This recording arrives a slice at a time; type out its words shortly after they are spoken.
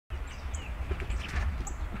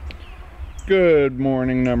Good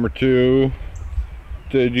morning, number 2.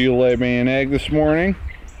 Did you lay me an egg this morning?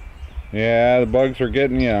 Yeah, the bugs are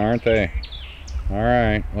getting you, aren't they?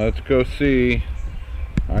 Alright, let's go see.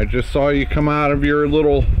 I just saw you come out of your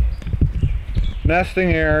little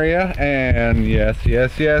nesting area, and yes,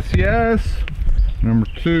 number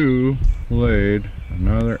 2 laid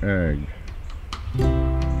another egg.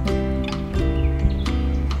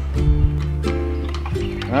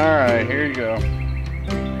 Alright, here you go.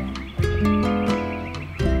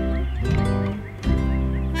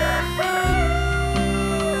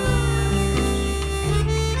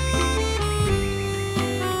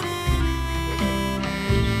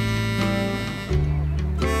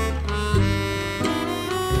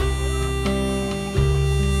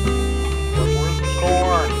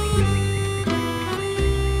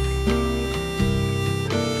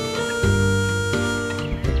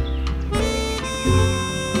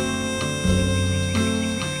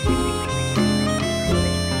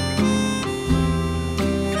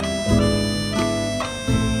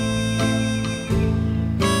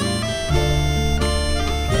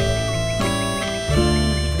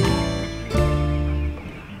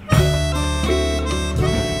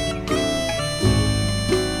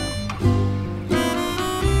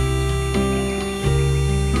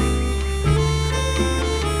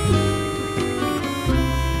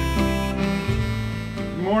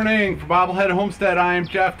 Morning for Bobblehead Homestead. I am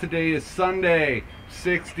Jeff. Today is Sunday,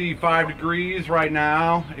 65 degrees right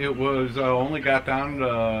now. It was only got down to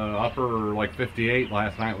upper like 58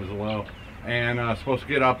 last night was a low, and supposed to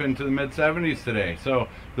get up into the mid 70s today. So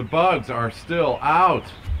the bugs are still out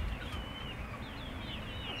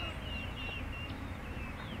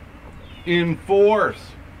in force.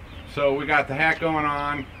 So we got the hack going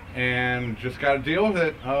on and just got to deal with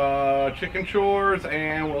it. Chicken chores,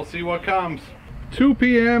 and we'll see what comes. 2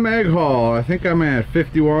 p.m. egg haul. I think I'm at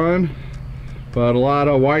 51, but a lot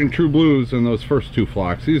of white and true blues in those first 2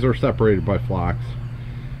 flocks. These are separated by flocks.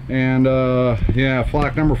 And yeah,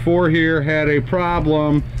 flock number 4 here had a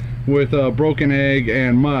problem with a broken egg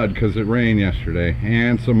and mud because it rained yesterday,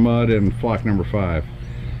 and some mud in flock number 5.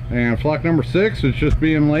 And flock number 6 is just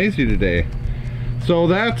being lazy today. So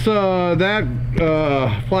that's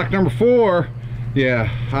flock number 4.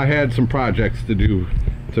 Yeah, I had some projects to do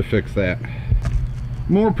to fix that.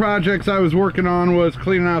 More projects I was working on was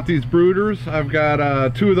cleaning out these brooders. I've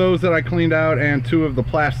got 2 of those that I cleaned out, and 2 of the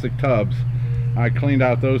plastic tubs. I cleaned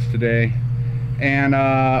out those today. And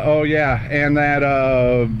oh yeah, and that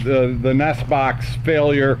the nest box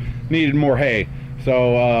failure needed more hay.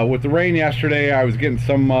 So with the rain yesterday, I was getting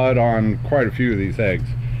some mud on quite a few of these eggs.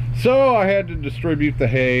 So I had to distribute the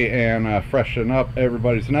hay and freshen up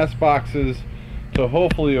everybody's nest boxes to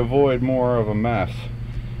hopefully avoid more of a mess.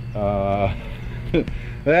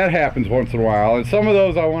 That happens once in a while, and some of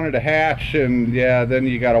those I wanted to hatch, and yeah, then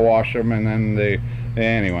you got to wash them, and then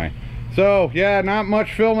anyway. So yeah, not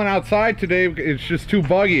much filming outside today. It's just too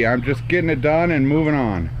buggy. I'm just getting it done and moving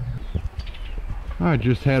on. I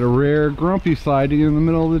just had a rare grumpy sighting in the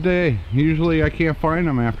middle of the day. Usually I can't find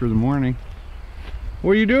them after the morning.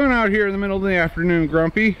 What are you doing out here in the middle of the afternoon,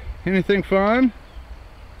 Grumpy? Anything fun?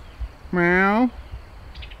 Meow?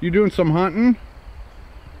 You doing some hunting?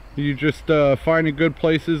 You just finding good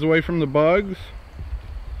places away from the bugs?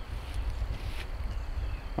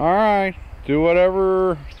 Alright, do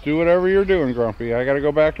whatever you're doing, Grumpy. I gotta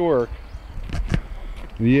go back to work.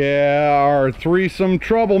 Yeah, our threesome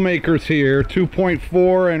troublemakers here.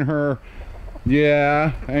 2.4 and her.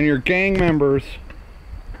 Yeah, and your gang members.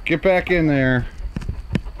 Get back in there.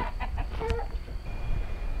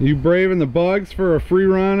 You braving the bugs for a free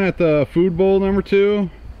run at the food bowl number 2?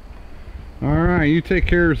 Alright, you take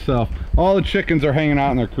care of yourself. All the chickens are hanging out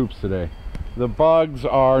in their coops today. The bugs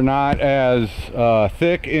are not as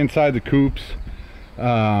thick inside the coops.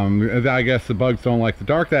 I guess the bugs don't like the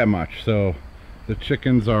dark that much, so the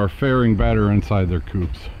chickens are faring better inside their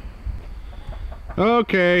coops.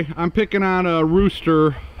 Okay, I'm picking out a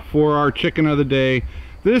rooster for our chicken of the day.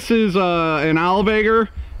 This is an olive egger,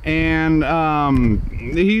 and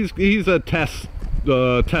he's a test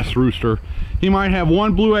rooster. He might have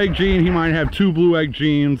 1 blue egg gene, he might have 2 blue egg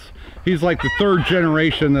genes. He's like the 3rd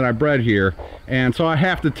generation that I bred here, and so I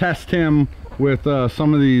have to test him with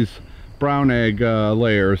some of these brown egg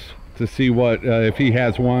layers to see what if he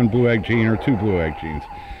has 1 blue egg gene or 2 blue egg genes.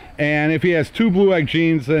 And if he has 2 blue egg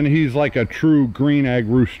genes, then he's like a true green egg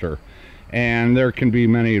rooster, and there can be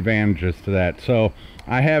many advantages to that. So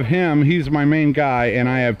I have him, he's my main guy, and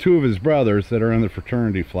I have 2 of his brothers that are in the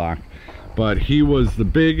fraternity flock. But he was the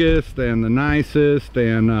biggest and the nicest,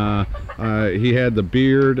 and he had the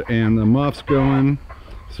beard and the muffs going,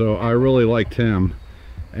 so I really liked him.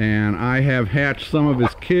 and I have hatched some of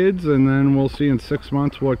his kids, and then we'll see in 6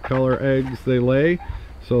 months what color eggs they lay.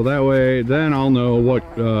 So that way, then I'll know what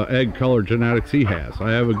egg color genetics he has.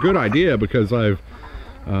 I have a good idea because I've,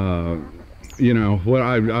 you know, what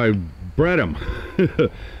I bred him,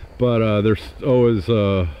 but there's always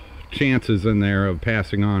chances in there of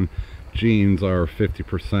passing on genes are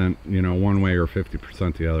 50%, you know, one way or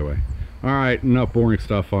 50% the other way. All right, enough boring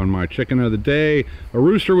stuff on my chicken of the day. A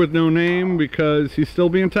rooster with no name because he's still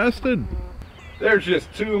being tested. There's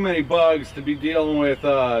just too many bugs to be dealing with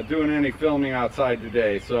doing any filming outside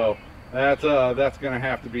today, so that's gonna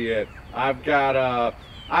have to be it. I've got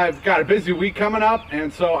a busy week coming up,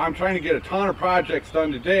 and so I'm trying to get a ton of projects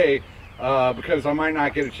done today because I might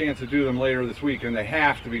not get a chance to do them later this week, and they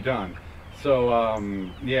have to be done.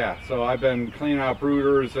 So yeah, so I've been cleaning out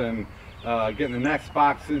brooders and getting the nest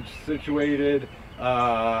box situated.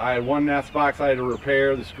 I had one nest box I had to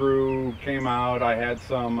repair. The screw came out. I had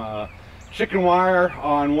some chicken wire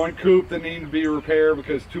on one coop that needed to be repaired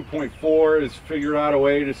because 2.4 has figured out a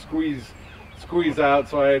way to squeeze out,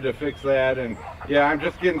 so I had to fix that. And yeah, I'm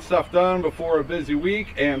just getting stuff done before a busy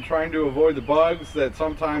week and trying to avoid the bugs that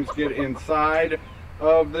sometimes get inside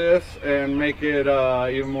of this and make it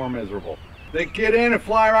even more miserable. They get in and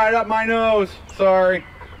fly right up my nose. Sorry.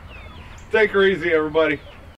 Take her easy, everybody.